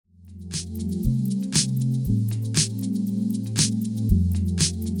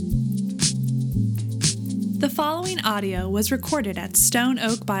following audio was recorded at Stone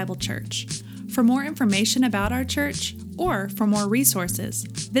Oak Bible Church. For more information about our church or for more resources,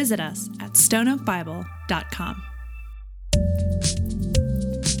 visit us at stoneoakbible.com.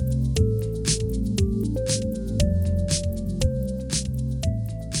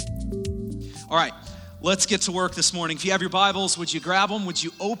 All right, let's get to work this morning. If you have your Bibles, would you grab them? Would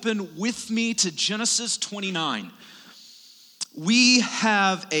you open with me to Genesis 29? We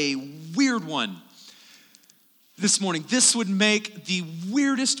have a weird one this morning. This would make the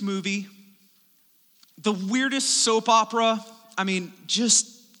weirdest movie, the weirdest soap opera. I mean,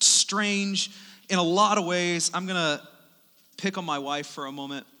 just strange in a lot of ways. I'm going to pick on my wife for a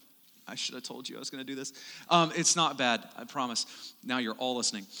moment. I should have told you I was going to do this. It's not bad, I promise. Now you're all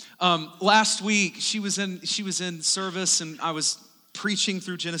listening. Last week, she was in service, and I was preaching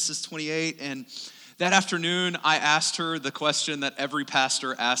through Genesis 28, and that afternoon, I asked her the question that every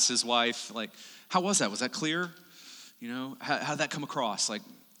pastor asks his wife, like, how was that? Was that clear? You know, how did that come across? Like,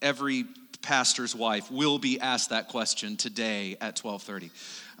 every pastor's wife will be asked that question today at 12:30.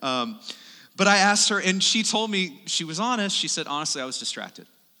 But I asked her, and she told me, she was honest. She said, honestly, I was distracted.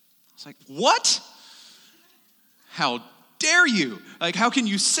 I was like, what? How dare you? Like, how can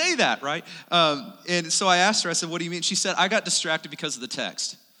you say that, right? And so I asked her, I said, what do you mean? She said, I got distracted because of the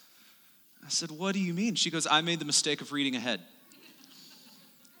text. I said, what do you mean? She goes, I made the mistake of reading ahead.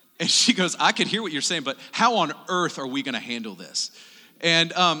 And she goes, I could hear what you're saying, but how on earth are we going to handle this?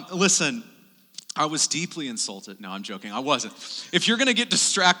 And listen, I was deeply insulted. No, I'm joking. I wasn't. If you're going to get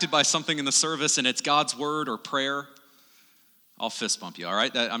distracted by something in the service and it's God's word or prayer, I'll fist bump you, all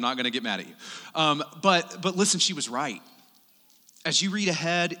right? I'm not going to get mad at you. But listen, she was right. As you read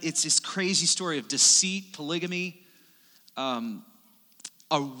ahead, it's this crazy story of deceit, polygamy, a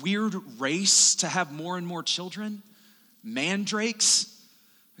weird race to have more and more children, mandrakes.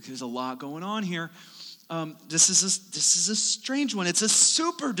 There's a lot going on here. This is a strange one. It's a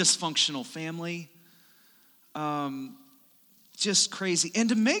super dysfunctional family. Just crazy. And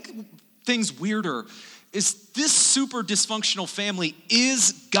to make things weirder, is this super dysfunctional family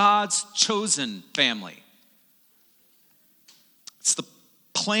is God's chosen family. It's the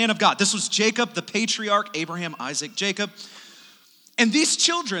plan of God. This was Jacob, the patriarch, Abraham, Isaac, Jacob. And these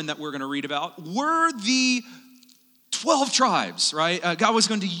children that we're going to read about were the 12 tribes, right? God was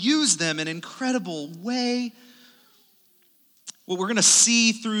going to use them in an incredible way. What we're going to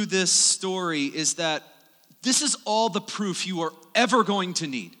see through this story is that this is all the proof you are ever going to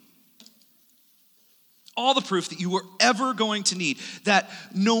need. All the proof that you are ever going to need. That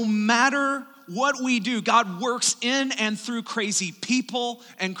no matter what we do, God works in and through crazy people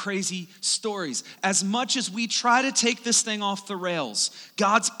and crazy stories. As much as we try to take this thing off the rails,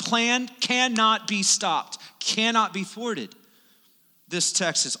 God's plan cannot be stopped, cannot be thwarted. This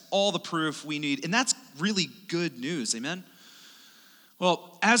text is all the proof we need, and that's really good news, amen?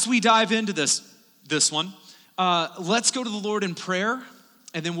 Well, as we dive into this one, let's go to the Lord in prayer,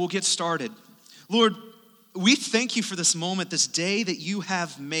 and then we'll get started. Lord, we thank you for this moment, this day that you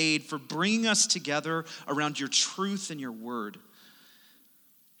have made, for bringing us together around your truth and your word.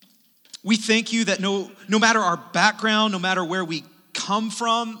 We thank you that no matter our background, no matter where we come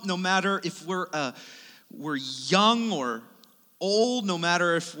from, no matter if we're young or old, no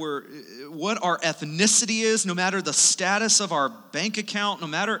matter if what our ethnicity is, no matter the status of our bank account, no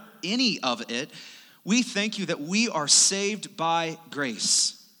matter any of it, we thank you that we are saved by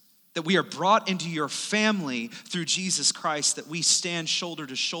grace. That we are brought into your family through Jesus Christ, that we stand shoulder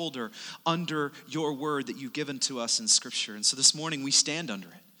to shoulder under your word that you've given to us in Scripture. And so this morning we stand under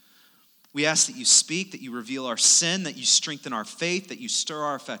it. We ask that you speak, that you reveal our sin, that you strengthen our faith, that you stir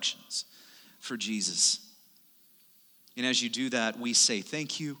our affections for Jesus. And as you do that, we say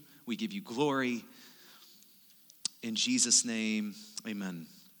thank you, we give you glory. In Jesus' name, amen.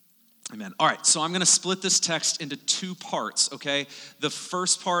 Amen. All right, so I'm going to split this text into two parts, okay? The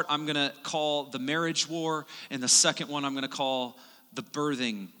first part I'm going to call the marriage war, and the second one I'm going to call the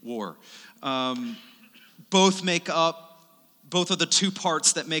birthing war. Both are the two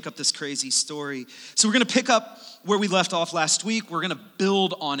parts that make up this crazy story. So we're going to pick up where we left off last week. We're going to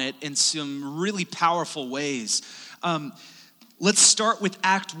build on it in some really powerful ways. Let's start with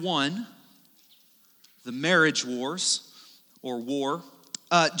Act 1, the marriage wars, or war.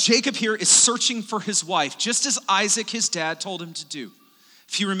 Jacob here is searching for his wife, just as Isaac, his dad, told him to do.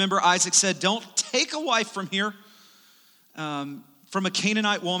 If you remember, Isaac said, don't take a wife from here, from a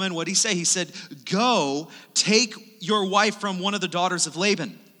Canaanite woman. What did he say? He said, go take your wife from one of the daughters of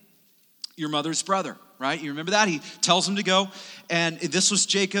Laban, your mother's brother, right? You remember that? He tells him to go. And this was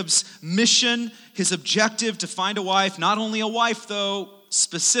Jacob's mission, his objective, to find a wife. Not only a wife, though,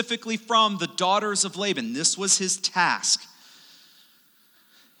 specifically from the daughters of Laban. This was his task.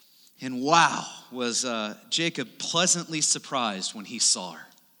 And wow, was Jacob pleasantly surprised when he saw her.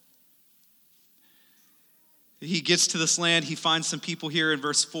 He gets to this land. He finds some people here in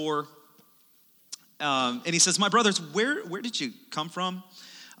verse 4. And he says, my brothers, where did you come from?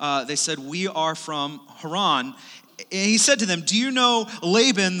 They said, we are from Haran. And he said to them, do you know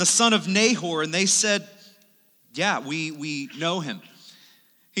Laban, the son of Nahor? And they said, yeah, we know him.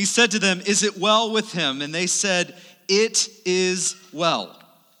 He said to them, is it well with him? And they said, it is well.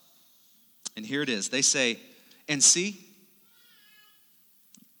 And here it is. They say, and see,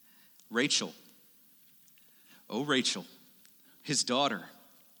 Rachel, oh Rachel, his daughter,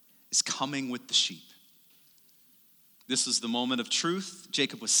 is coming with the sheep. This was the moment of truth.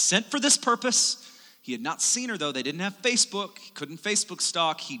 Jacob was sent for this purpose. He had not seen her, though. They didn't have Facebook. He couldn't Facebook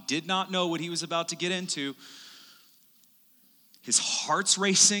stalk. He did not know what he was about to get into. His heart's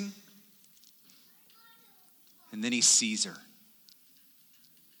racing. And then he sees her.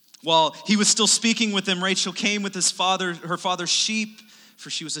 While he was still speaking with them, Rachel came with her father's sheep, for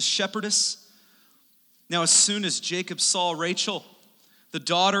she was a shepherdess. Now, as soon as Jacob saw Rachel, the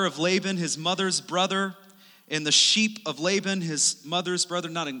daughter of Laban, his mother's brother, and the sheep of Laban, his mother's brother,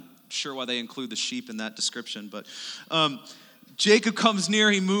 not sure why they include the sheep in that description, but Jacob comes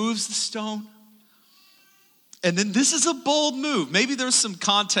near, he moves the stone. And then this is a bold move. Maybe there's some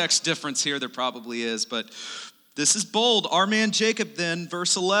context difference here, there probably is, but this is bold. Our man Jacob then,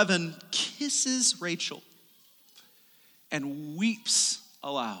 verse 11, kisses Rachel and weeps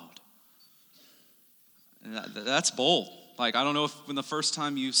aloud. And that's bold. Like, I don't know if when the first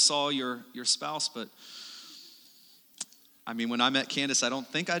time you saw your spouse, but I mean, when I met Candace, I don't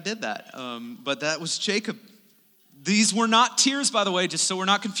think I did that. But that was Jacob. These were not tears, by the way, just so we're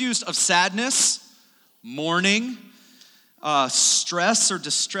not confused, of sadness, mourning, stress or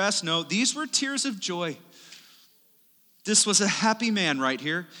distress. No, these were tears of joy. This was a happy man right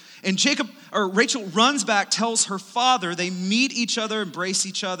here. And Rachel runs back, tells her father, they meet each other, embrace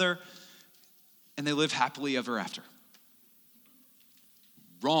each other, and they live happily ever after.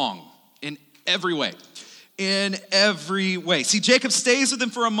 Wrong in every way. In every way. See, Jacob stays with him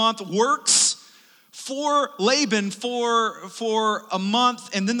for a month, works for Laban for a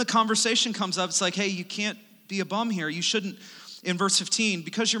month, and then the conversation comes up. It's like, hey, you can't be a bum here. You shouldn't. In verse 15,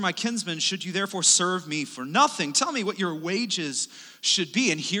 because you're my kinsman, should you therefore serve me for nothing? Tell me what your wages should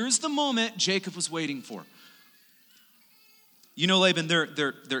be. And here's the moment Jacob was waiting for. You know, Laban,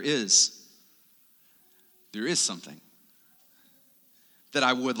 there is something that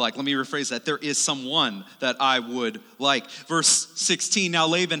I would like. Let me rephrase that. There is someone that I would like. Verse 16, now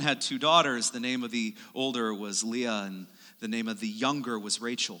Laban had 2 daughters. The name of the older was Leah, and the name of the younger was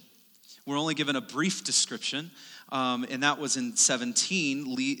Rachel. We're only given a brief description, and that was in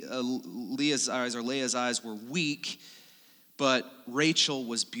 17. Leah's eyes were weak, but Rachel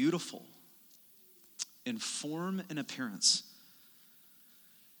was beautiful in form and appearance.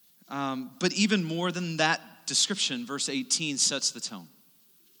 But even more than that description, verse 18 sets the tone.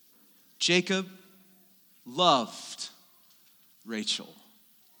 Jacob loved Rachel.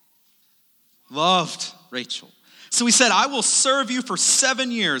 Loved Rachel. So he said, I will serve you for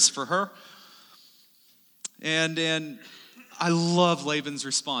 7 years for her. And I love Laban's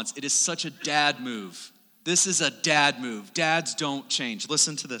response. It is such a dad move. This is a dad move. Dads don't change.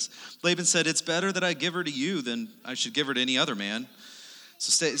 Listen to this. Laban said, it's better that I give her to you than I should give her to any other man.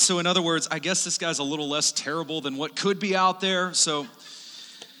 So in other words, I guess this guy's a little less terrible than what could be out there. So,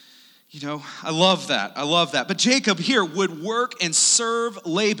 I love that. But Jacob here would work and serve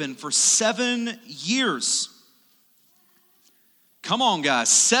Laban for 7 years. Come on, guys.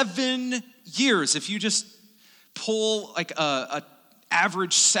 7 years. If you just pull like a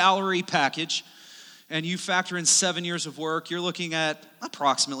average salary package and you factor in 7 years of work, you're looking at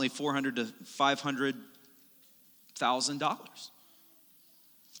approximately $400,000 to $500,000.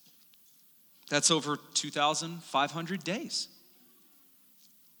 That's over 2,500 days.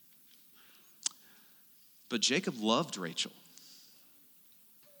 But Jacob loved Rachel.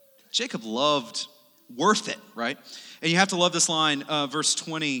 Jacob loved worth it, right? And you have to love this line, verse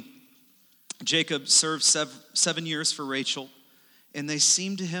 20. Jacob served 7 years for Rachel, and they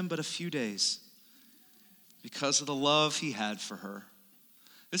seemed to him but a few days because of the love he had for her.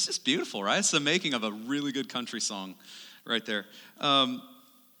 It's just beautiful, right? It's the making of a really good country song right there. Now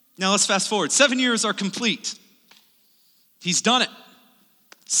let's fast forward. 7 years are complete. He's done it.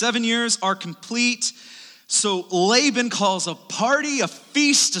 7 years are complete. So Laban calls a party, a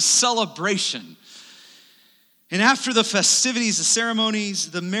feast, a celebration. And after the festivities, the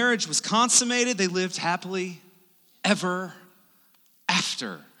ceremonies, the marriage was consummated. They lived happily ever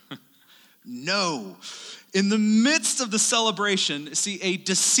after. No. In the midst of the celebration, see, a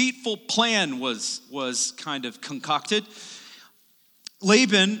deceitful plan was kind of concocted.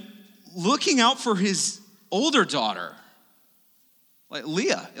 Laban, looking out for his older daughter, like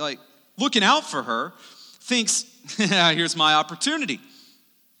Leah, like looking out for her, thinks, here's my opportunity.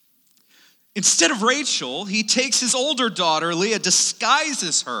 Instead of Rachel, he takes his older daughter, Leah,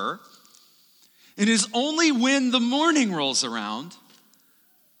 disguises her, and it is only when the morning rolls around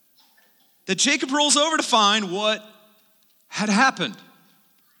that Jacob rolls over to find what had happened.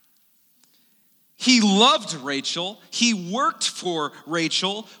 He loved Rachel. He worked for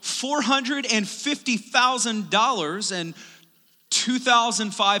Rachel $450,000 and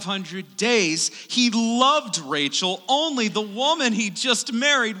 2,500 days. He loved Rachel. Only the woman he just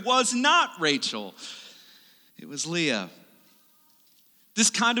married was not Rachel. It was Leah.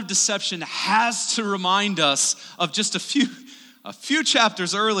 This kind of deception has to remind us of just a few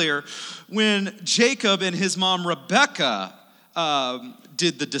chapters earlier when Jacob and his mom Rebekah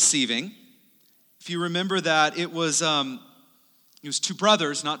did the deceiving. If you remember that, it was two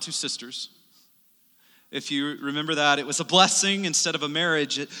brothers, not two sisters. If you remember that, it was a blessing instead of a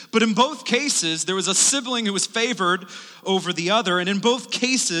marriage. But in both cases, there was a sibling who was favored over the other. And in both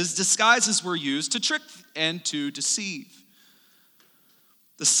cases, disguises were used to trick and to deceive.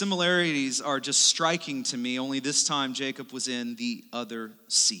 The similarities are just striking to me, only this time Jacob was in the other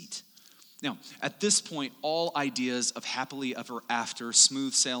seat. Now, at this point, all ideas of happily ever after,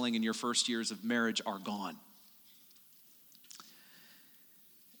 smooth sailing in your first years of marriage are gone.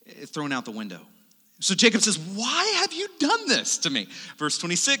 It's thrown out the window. So Jacob says, why have you done this to me? Verse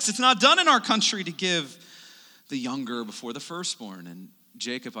 26, it's not done in our country to give the younger before the firstborn. And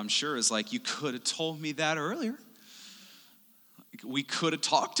Jacob, I'm sure, is like, you could have told me that earlier. We could have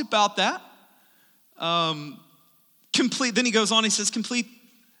talked about that. Then he goes on, he says, complete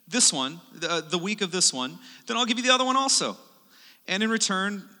this one, the week of this one, then I'll give you the other one also. And in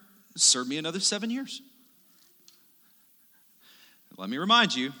return, serve me another 7 years. Let me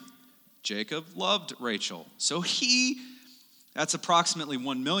remind you, Jacob loved Rachel. So that's approximately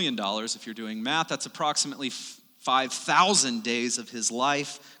 $1 million if you're doing math. That's approximately 5,000 days of his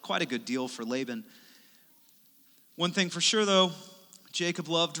life. Quite a good deal for Laban. One thing for sure, though, Jacob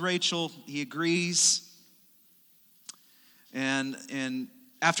loved Rachel. He agrees. And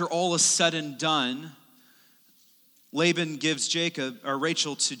after all is said and done, Laban gives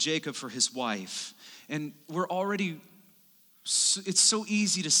Rachel to Jacob for his wife. And it's so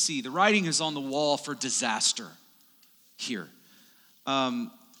easy to see. The writing is on the wall for disaster here.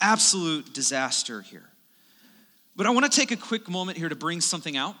 Absolute disaster here. But I want to take a quick moment here to bring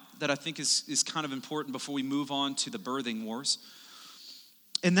something out that I think is kind of important before we move on to the birthing wars.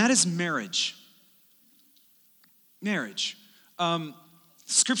 And that is marriage. Marriage.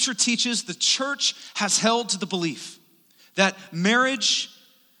 Scripture teaches the church has held to the belief that marriage,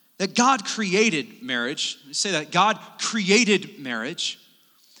 that God created marriage. Say that God created marriage,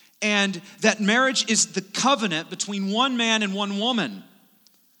 and that marriage is the covenant between one man and one woman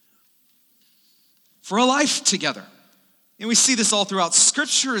for a life together. And we see this all throughout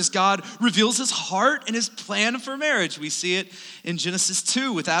Scripture as God reveals his heart and his plan for marriage. We see it in Genesis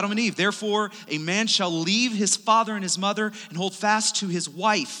 2 with Adam and Eve. Therefore, a man shall leave his father and his mother and hold fast to his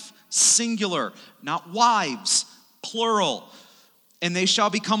wife, singular, not wives, plural. And they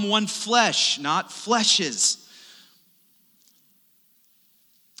shall become one flesh, not fleshes.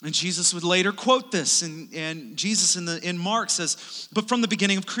 And Jesus would later quote this, and Jesus in Mark says, but from the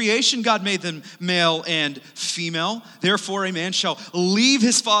beginning of creation, God made them male and female. Therefore, a man shall leave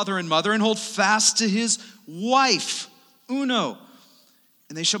his father and mother and hold fast to his wife, uno,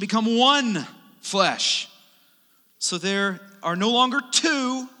 and they shall become one flesh. So there are no longer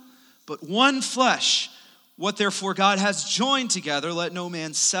two, but one flesh. What therefore God has joined together, let no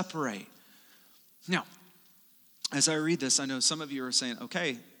man separate. Now, as I read this, I know some of you are saying,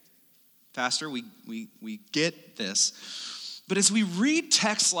 okay, Pastor, we get this. But as we read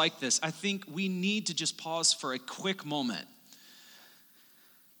texts like this, I think we need to just pause for a quick moment.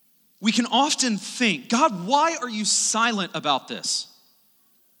 We can often think, God, why are you silent about this?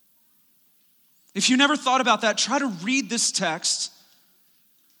 If you never thought about that, try to read this text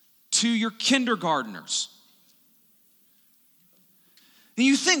to your kindergartners. And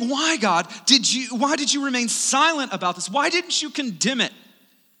you think, why, God, why did you remain silent about this? Why didn't you condemn it?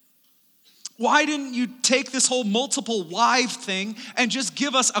 Why didn't you take this whole multiple wife thing and just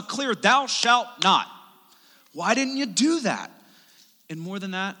give us a clear, thou shalt not? Why didn't you do that? And more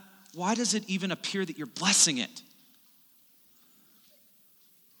than that, why does it even appear that you're blessing it?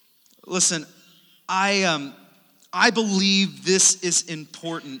 Listen, I I believe this is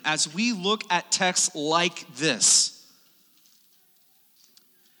important as we look at texts like this.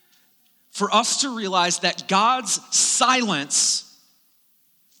 For us to realize that God's silence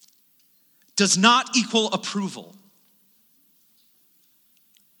does not equal approval.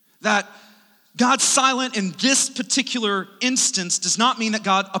 That God's silent in this particular instance does not mean that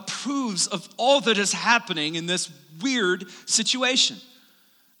God approves of all that is happening in this weird situation.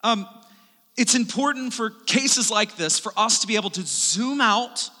 It's important for cases like this for us to be able to zoom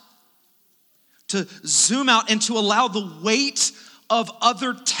out and to allow the weight of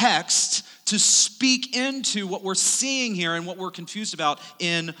other text to speak into what we're seeing here and what we're confused about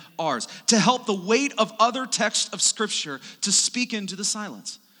in ours. To help the weight of other texts of Scripture to speak into the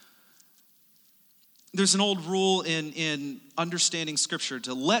silence. There's an old rule in understanding Scripture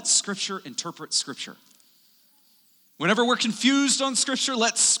to let Scripture interpret Scripture. Whenever we're confused on Scripture,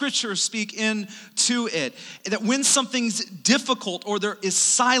 let Scripture speak into it. That when something's difficult or there is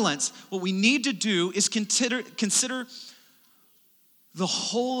silence, what we need to do is consider the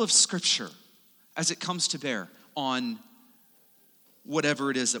whole of Scripture as it comes to bear on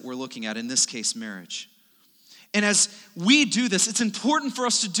whatever it is that we're looking at, in this case, marriage. And as we do this, it's important for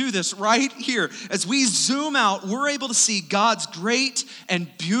us to do this right here. As we zoom out, we're able to see God's great and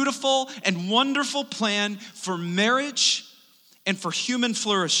beautiful and wonderful plan for marriage and for human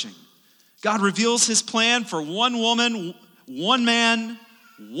flourishing. God reveals his plan for one woman, one man,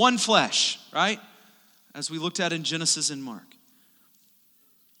 one flesh, right? As we looked at in Genesis and Mark.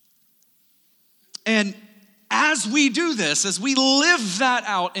 And as we do this, as we live that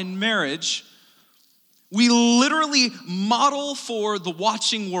out in marriage, we literally model for the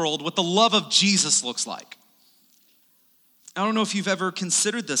watching world what the love of Jesus looks like. I don't know if you've ever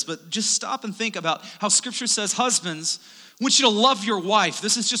considered this, but just stop and think about how Scripture says, husbands, I want you to love your wife.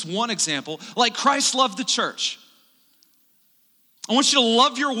 This is just one example. Like Christ loved the church. I want you to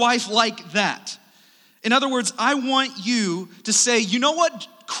love your wife like that. In other words, I want you to say, you know what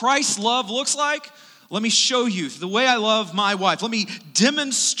Christ's love looks like? Let me show you the way I love my wife. Let me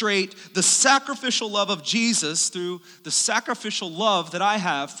demonstrate the sacrificial love of Jesus through the sacrificial love that I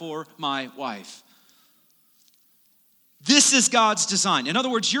have for my wife. This is God's design. In other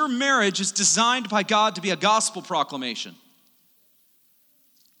words, your marriage is designed by God to be a gospel proclamation.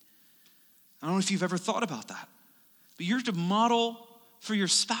 I don't know if you've ever thought about that, but you're to model for your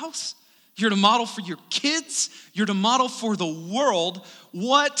spouse. You're to model for your kids. You're to model for the world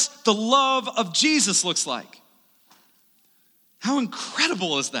what the love of Jesus looks like. How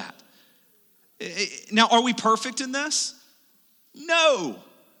incredible is that? Now, are we perfect in this? No,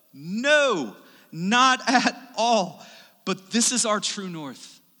 not at all. But this is our true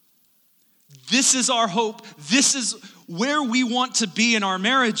north. This is our hope. This is where we want to be in our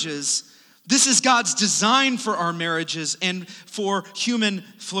marriages. This is God's design for our marriages and for human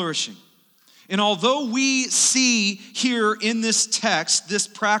flourishing. And although we see here in this text this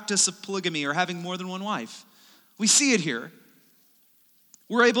practice of polygamy or having more than one wife, we see it here,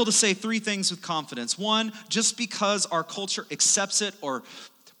 we're able to say three things with confidence. One, just because our culture accepts it or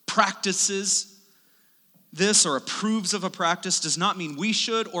practices this or approves of a practice does not mean we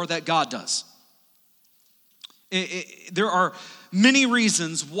should or that God does. There are many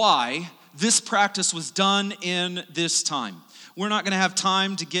reasons why this practice was done in this time. We're not going to have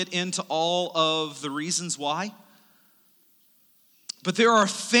time to get into all of the reasons why. But there are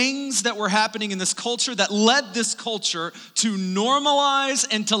things that were happening in this culture that led this culture to normalize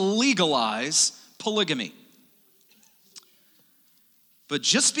and to legalize polygamy. But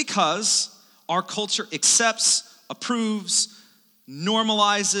just because our culture accepts, approves,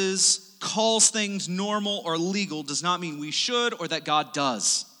 normalizes, calls things normal or legal does not mean we should or that God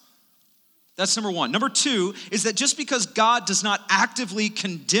does. That's number one. Number two is that just because God does not actively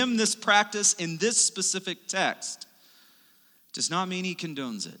condemn this practice in this specific text does not mean he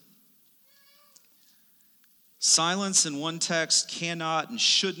condones it. Silence in one text cannot and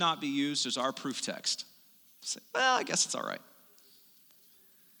should not be used as our proof text. Say, well, I guess it's all right.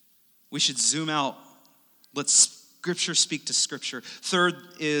 We should zoom out. Let Scripture speak to Scripture. Third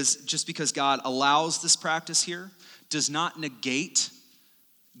is just because God allows this practice here does not negate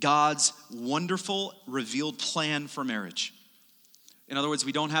God's wonderful revealed plan for marriage. In other words,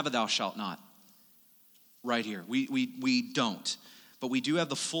 we don't have a thou shalt not right here. We don't. But we do have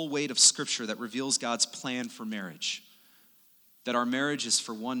the full weight of Scripture that reveals God's plan for marriage. That our marriage is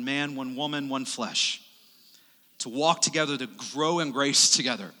for one man, one woman, one flesh. To walk together, to grow in grace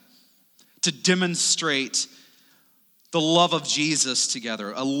together. To demonstrate the love of Jesus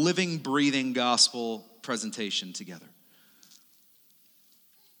together. A living, breathing gospel presentation together.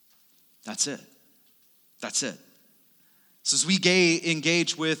 That's it. That's it. So as we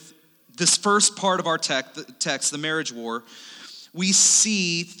engage with this first part of our text, the marriage war, we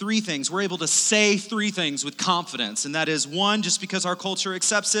see three things. We're able to say three things with confidence, and that is, one, just because our culture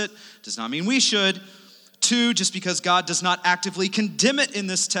accepts it does not mean we should. Two, just because God does not actively condemn it in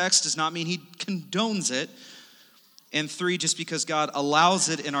this text does not mean he condones it. And three, just because God allows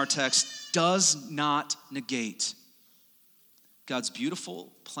it in our text does not negate God's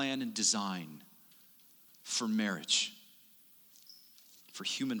beautiful plan and design for marriage, for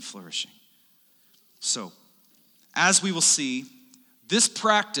human flourishing. So, as we will see, this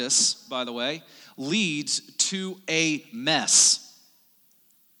practice, by the way, leads to a mess,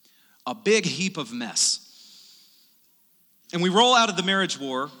 a big heap of mess. And we roll out of the marriage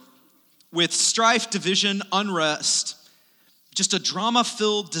war with strife, division, unrest, just a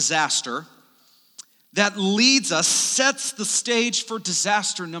drama-filled disaster that leads us, sets the stage for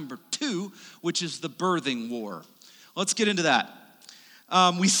disaster number 2, which is the birthing war. Let's get into that.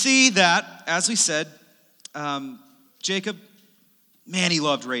 We see that, as we said, Jacob, man, he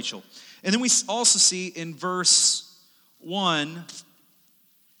loved Rachel. And then we also see in verse 1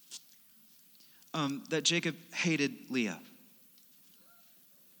 that Jacob hated Leah.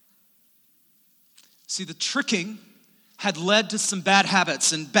 See, the tricking had led to some bad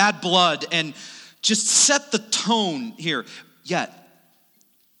habits and bad blood and just set the tone here. Yet,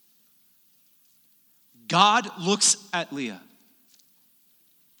 God looks at Leah.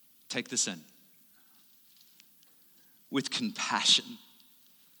 Take this in. With compassion.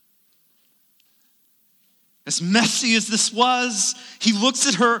 As messy as this was, he looks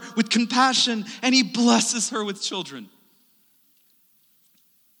at her with compassion and he blesses her with children.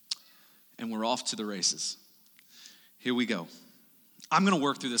 And we're off to the races. Here we go. I'm going to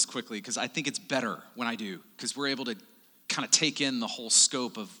work through this quickly because I think it's better when I do, because we're able to kind of take in the whole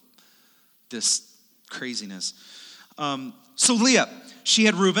scope of this craziness. So Leah, she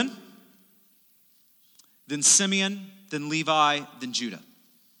had Reuben, then Simeon, then Levi, then Judah.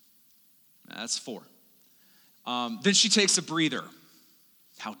 That's 4. Then she takes a breather.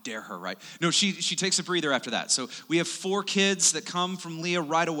 How dare her, right? No, she takes a breather after that. So we have 4 kids that come from Leah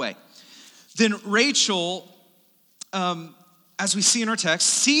right away. Then Rachel, as we see in our text,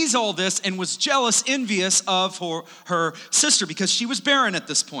 sees all this and was jealous, envious of her sister because she was barren at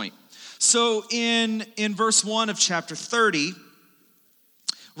this point. So in verse 1 of chapter 30,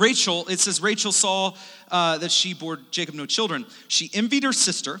 Rachel, it says Rachel saw that she bore Jacob no children. She envied her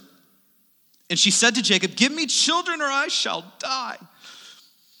sister, and she said to Jacob, "Give me children or I shall die."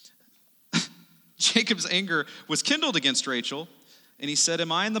 Jacob's anger was kindled against Rachel, and he said,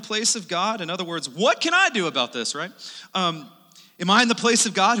 "Am I in the place of God?" In other words, what can I do about this, right? Am I in the place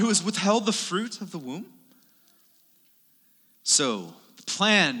of God who has withheld the fruit of the womb? So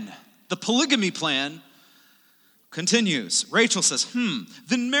the polygamy plan continues. Rachel says,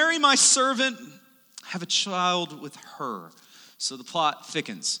 then marry my servant, have a child with her. So the plot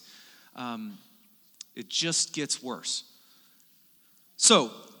thickens. It just gets worse.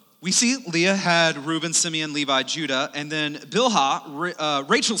 So we see Leah had Reuben, Simeon, Levi, Judah, and then Bilhah,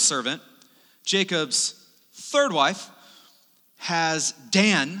 Rachel's servant, Jacob's third wife, has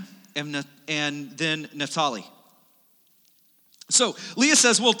Dan and then Naphtali. So Leah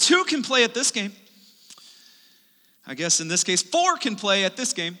says, well, 2 can play at this game. I guess in this case, 4 can play at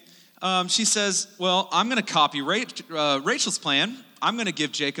this game. She says, well, I'm going to copy Rachel's plan. I'm going to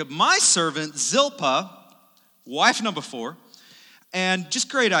give Jacob my servant Zilpah, wife number 4. And just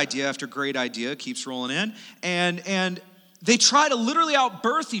great idea after great idea keeps rolling in. And they try to literally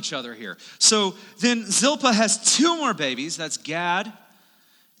outbirth each other here. So then Zilpah has 2 more babies. That's Gad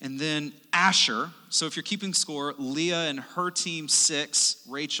and then Asher. So if you're keeping score, Leah and her team 6,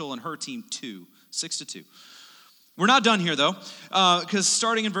 Rachel and her team 2. 6-2. We're not done here, though, because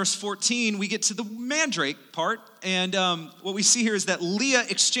starting in verse 14, we get to the mandrake part. And what we see here is that Leah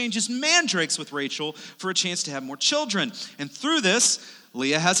exchanges mandrakes with Rachel for a chance to have more children. And through this,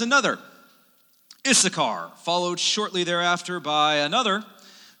 Leah has another, Issachar, followed shortly thereafter by another,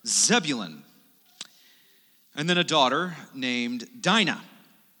 Zebulun, and then a daughter named Dinah.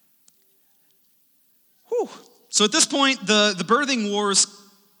 Whew. So at this point, the birthing wars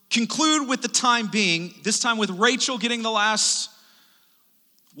conclude with the time being, this time with Rachel getting the last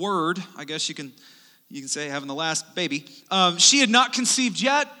word, I guess you can say, having the last baby. She had not conceived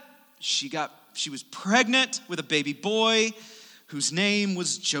yet. She was pregnant with a baby boy whose name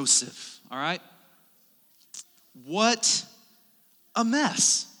was Joseph, all right? What a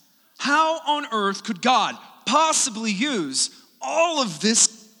mess. How on earth could God possibly use all of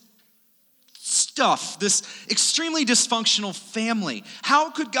this stuff, this extremely dysfunctional family? How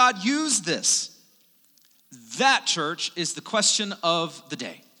could God use this? That, church, is the question of the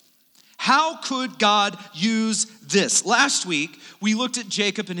day. How could God use this? Last week, we looked at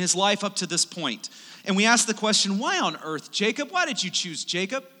Jacob and his life up to this point, and we asked the question, why on earth, Jacob? Why did you choose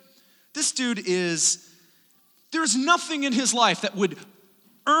Jacob? This dude there's nothing in his life that would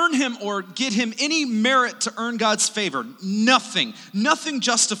earn him or get him any merit to earn God's favor. Nothing. Nothing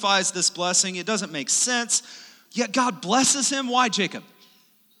justifies this blessing. It doesn't make sense. Yet God blesses him. Why, Jacob?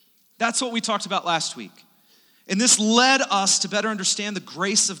 That's what we talked about last week. And this led us to better understand the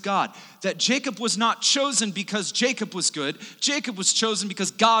grace of God. That Jacob was not chosen because Jacob was good. Jacob was chosen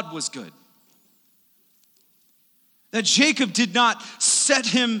because God was good. That Jacob did not set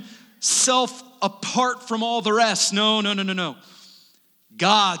himself apart from all the rest. No.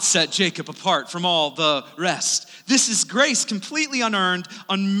 God set Jacob apart from all the rest. This is grace, completely unearned,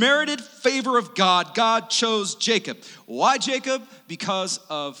 unmerited favor of God. God chose Jacob. Why Jacob? Because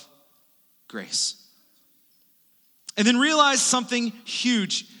of grace. And then realize something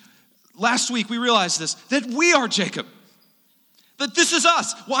huge. Last week we realized this, that we are Jacob. That this is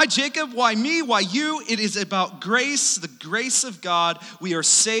us. Why Jacob? Why me? Why you? It is about grace, the grace of God. We are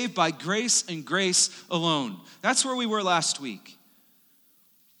saved by grace and grace alone. That's where we were last week.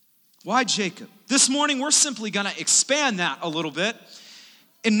 Why Jacob? This morning we're simply going to expand that a little bit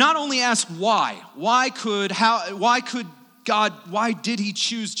and not only ask why. Why did he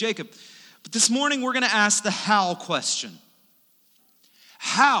choose Jacob? But this morning we're going to ask the how question.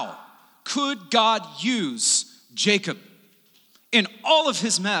 How could God use Jacob in all of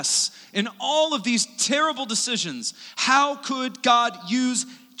his mess, in all of these terrible decisions? How could God use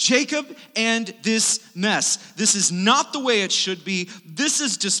Jacob and this mess? This is not the way it should be. This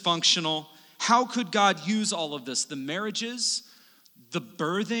is dysfunctional. How could God use all of this? The marriages, the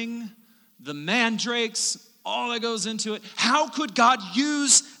birthing, the mandrakes, all that goes into it. How could God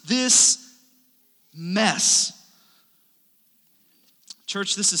use this mess?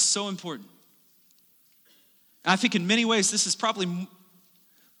 Church, this is so important. And I think in many ways this is probably,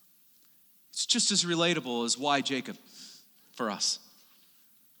 it's just as relatable as why Jacob for us.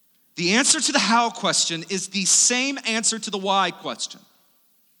 The answer to the how question is the same answer to the why question.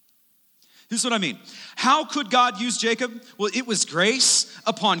 Here's what I mean. How could God use Jacob? Well, it was grace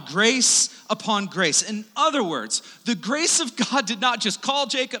upon grace upon grace. In other words, the grace of God did not just call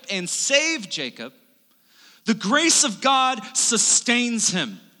Jacob and save Jacob. The grace of God sustains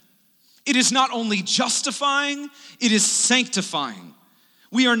him. It is not only justifying, it is sanctifying.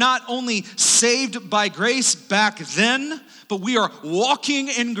 We are not only saved by grace back then, but we are walking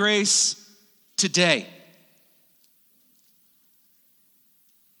in grace today.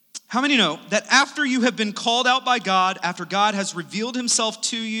 How many know that after you have been called out by God, after God has revealed himself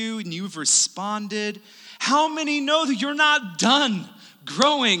to you and you've responded, how many know that you're not done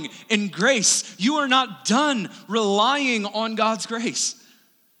growing in grace? You are not done relying on God's grace.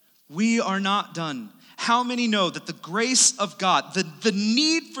 We are not done. How many know that the grace of God, the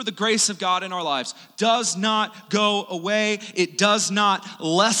need for the grace of God in our lives does not go away? It does not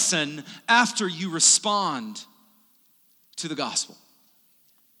lessen after you respond to the gospel.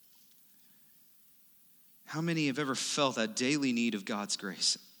 How many have ever felt that daily need of God's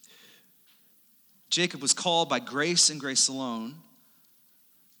grace? Jacob was called by grace and grace alone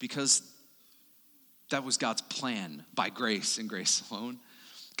because that was God's plan, by grace and grace alone.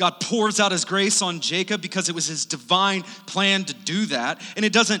 God pours out his grace on Jacob because it was his divine plan to do that. And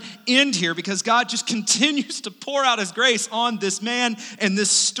it doesn't end here because God just continues to pour out his grace on this man and this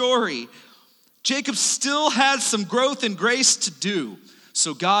story. Jacob still had some growth and grace to do,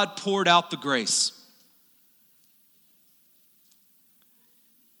 so God poured out the grace.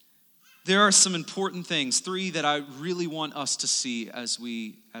 There are some important things, 3 that I really want us to see as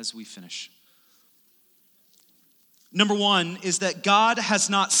we finish. Number 1 is that God has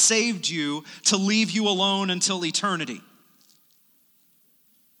not saved you to leave you alone until eternity.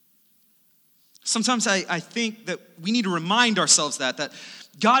 Sometimes I think that we need to remind ourselves that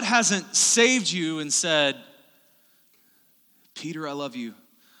God hasn't saved you and said, Peter, I love you.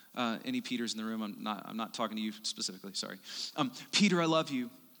 Any Peters in the room? I'm not talking to you specifically, sorry. Peter, I love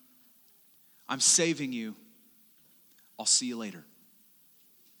you. I'm saving you. I'll see you later.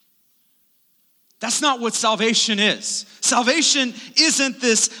 That's not what salvation is. Salvation isn't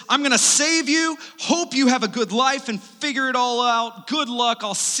this, I'm going to save you, hope you have a good life and figure it all out. Good luck,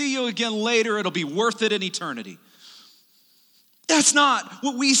 I'll see you again later. It'll be worth it in eternity. That's not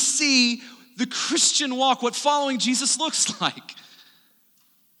what we see the Christian walk, what following Jesus looks like.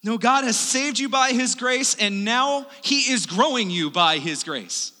 No, God has saved you by his grace, and now he is growing you by his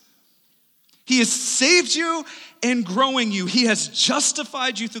grace. He has saved you, and growing you. He has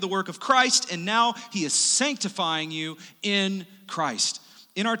justified you through the work of Christ, and now he is sanctifying you in Christ.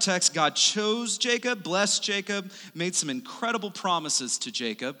 In our text, God chose Jacob, blessed Jacob, made some incredible promises to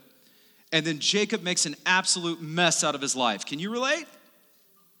Jacob, and then Jacob makes an absolute mess out of his life. Can you relate?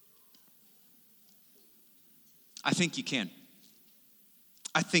 I think you can.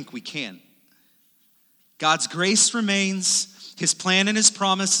 I think we can. God's grace remains. His plan and his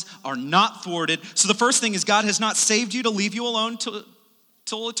promise are not thwarted. So the first thing is God has not saved you to leave you alone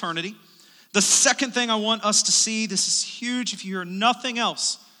till eternity. The second thing I want us to see, this is huge if you hear nothing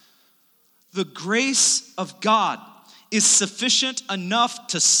else, the grace of God is sufficient enough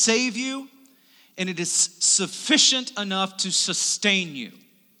to save you, and it is sufficient enough to sustain you.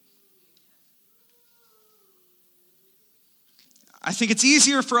 I think it's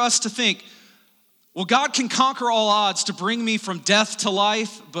easier for us to think, well, God can conquer all odds to bring me from death to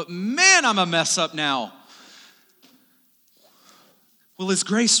life, but man, I'm a mess up now. Will his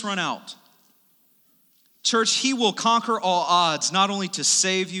grace run out? Church, he will conquer all odds, not only to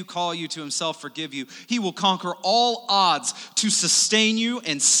save you, call you to himself, forgive you. He will conquer all odds to sustain you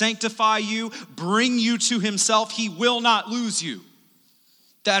and sanctify you, bring you to himself. He will not lose you.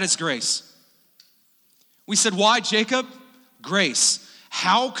 That is grace. We said, why Jacob? Grace.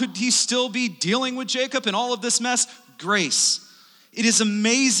 How could he still be dealing with Jacob and all of this mess? Grace. It is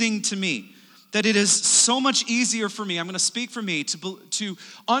amazing to me that it is so much easier for me, I'm going to speak for me, to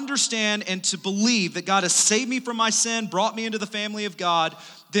understand and to believe that God has saved me from my sin, brought me into the family of God,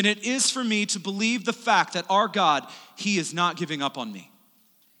 than it is for me to believe the fact that our God, he is not giving up on me.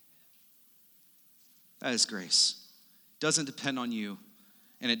 That is grace. It doesn't depend on you,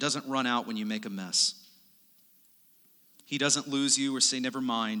 and it doesn't run out when you make a mess. He doesn't lose you or say, never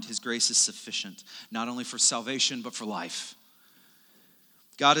mind. His grace is sufficient, not only for salvation, but for life.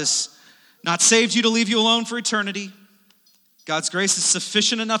 God has not saved you to leave you alone for eternity. God's grace is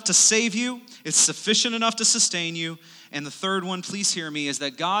sufficient enough to save you. It's sufficient enough to sustain you. And the third one, please hear me, is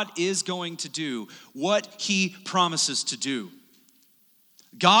that God is going to do what he promises to do.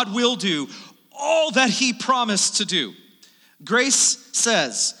 God will do all that he promised to do. Grace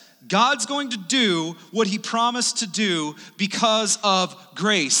says, God's going to do what he promised to do because of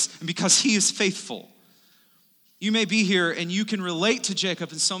grace and because he is faithful. You may be here and you can relate to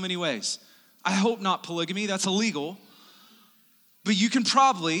Jacob in so many ways. I hope not polygamy, that's illegal. But you can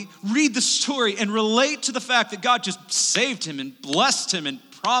probably read the story and relate to the fact that God just saved him and blessed him and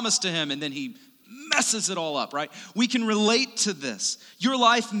promised to him, and then he messes it all up, right? We can relate to this. Your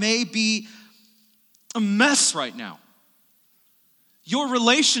life may be a mess right now. Your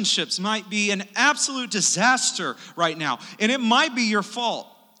relationships might be an absolute disaster right now, and it might be your fault.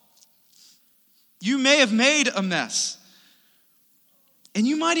 You may have made a mess, and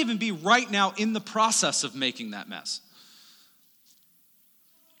you might even be right now in the process of making that mess.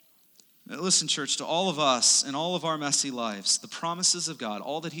 Now listen, church, to all of us and all of our messy lives, the promises of God,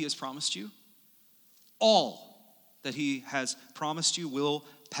 all that he has promised you, all that he has promised you will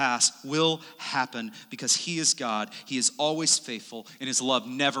pass, will happen, because he is God. He is always faithful, and his love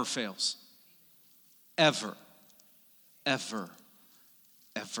never fails. Ever, ever,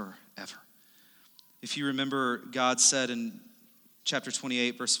 ever, ever. If you remember, God said in chapter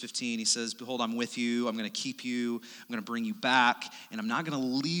 28, verse 15, he says, behold, I'm with you, I'm going to keep you, I'm going to bring you back, and I'm not going to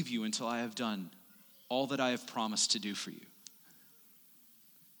leave you until I have done all that I have promised to do for you.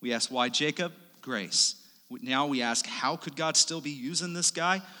 We ask, why Jacob? Grace. Now we ask, how could God still be using this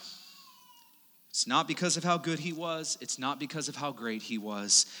guy? It's not because of how good he was. It's not because of how great he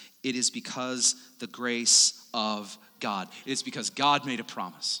was. It is because the grace of God. It is because God made a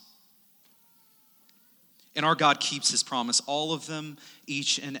promise. And our God keeps his promise, all of them,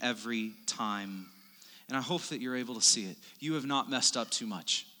 each and every time. And I hope that you're able to see it. You have not messed up too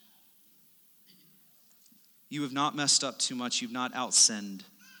much. You have not messed up too much. You've not outsinned.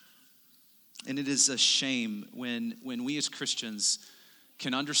 And it is a shame when we as Christians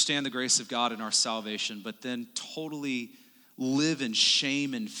can understand the grace of God in our salvation, but then totally live in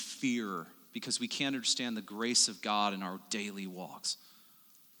shame and fear because we can't understand the grace of God in our daily walks.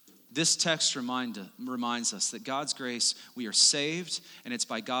 This text reminds us that God's grace, we are saved, and it's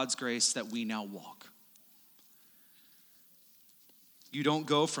by God's grace that we now walk. You don't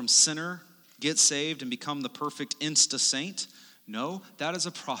go from sinner, get saved, and become the perfect insta-saint. No, that is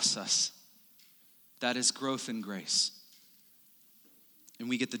a process. That is growth in grace. And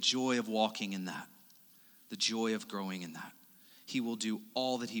we get the joy of walking in that, the joy of growing in that. He will do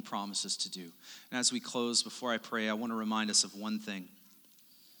all that he promises to do. And as we close, before I pray, I want to remind us of one thing.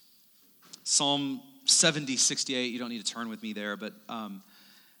 Psalm 70, 68, you don't need to turn with me there, but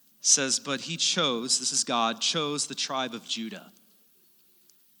says, but he chose, this is God, chose the tribe of Judah,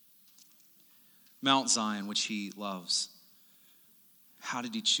 Mount Zion, which he loves. How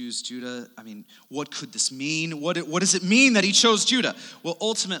did he choose Judah? I mean, what could this mean? What does it mean that he chose Judah? Well,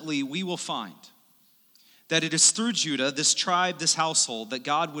 ultimately, we will find that it is through Judah, this tribe, this household, that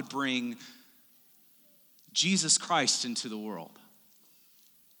God would bring Jesus Christ into the world.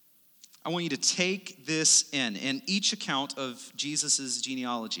 I want you to take this in. In each account of Jesus'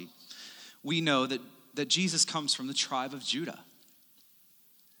 genealogy, we know that Jesus comes from the tribe of Judah.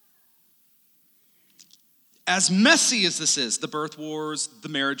 As messy as this is, the birth wars, the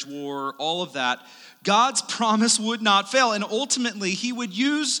marriage war, all of that, God's promise would not fail. And ultimately, he would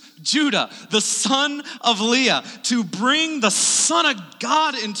use Judah, the son of Leah, to bring the Son of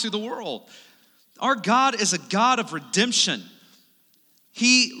God into the world. Our God is a God of redemption.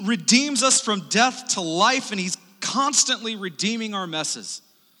 He redeems us from death to life, and he's constantly redeeming our messes.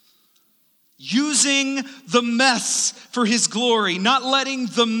 Using the mess for his glory, not letting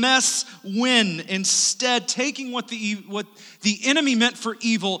the mess win. Instead, taking what the enemy meant for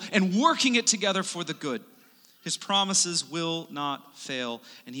evil and working it together for the good. His promises will not fail,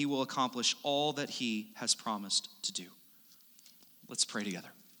 and he will accomplish all that he has promised to do. Let's pray together.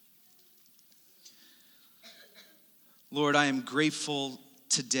 Lord, I am grateful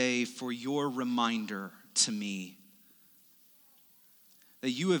today for your reminder to me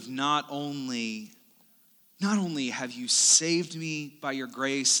that you have not only have you saved me by your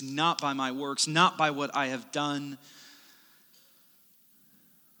grace, not by my works, not by what I have done.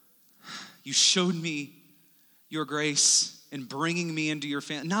 You showed me your grace in bringing me into your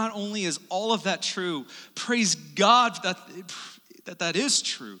family. Not only is all of that true, praise God that is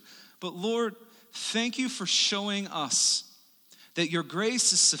true, but Lord, thank you for showing us that your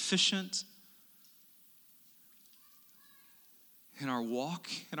grace is sufficient in our walk,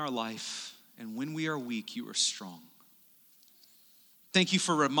 in our life, and when we are weak, you are strong. Thank you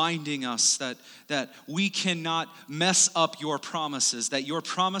for reminding us that we cannot mess up your promises, that your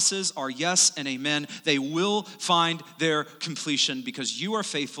promises are yes and amen. They will find their completion because you are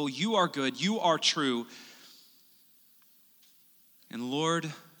faithful, you are good, you are true. And Lord,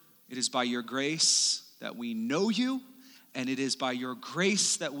 it is by your grace that we know you, and it is by your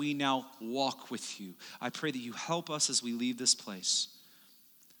grace that we now walk with you. I pray that you help us as we leave this place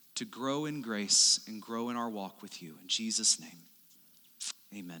to grow in grace and grow in our walk with you. In Jesus' name,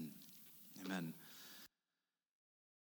 amen. Amen.